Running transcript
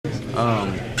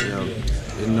You know,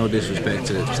 no disrespect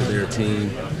to their team,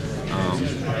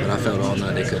 but I felt all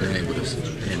night they couldn't hang with us.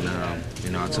 And you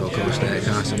know, I told Coach that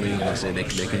constantly, and I said they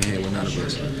can't hang with none of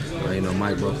us. You know,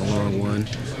 Mike broke a long one.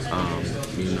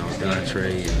 You know,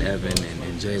 Dontre and Devin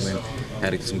and Jalen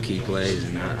had some key plays,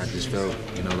 and I just felt,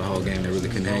 you know, the whole game they really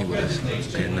couldn't hang with us.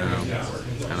 And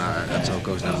I told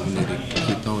Coach that we need to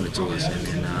keep throwing it to us, and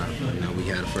you know, we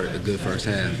had a good first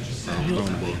half throwing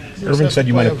the ball. Irving said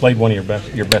you might have played one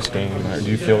of your best games. Do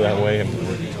you feel that way?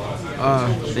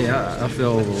 Yeah, I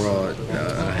feel overall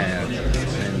I have,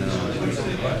 and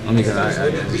only because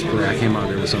I came out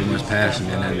there with so much passion,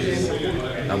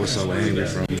 and I was so angry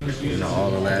from, you know,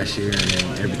 all of last year and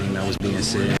then everything that was being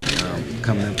said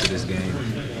coming up to this game.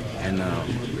 And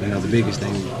you know, the biggest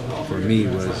thing for me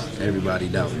was everybody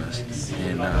doubting us,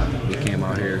 and we came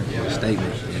out here with a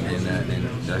statement, and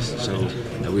that shows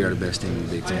that we are the best team in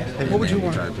the Big Ten. Hey, what would you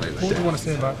want to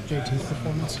say about JT's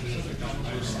performance?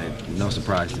 No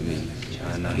surprise to me.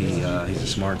 I know he's a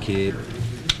smart kid,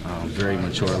 very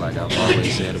mature, like I've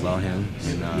always said about him,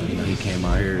 and you know, he came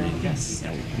out here and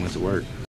went to work.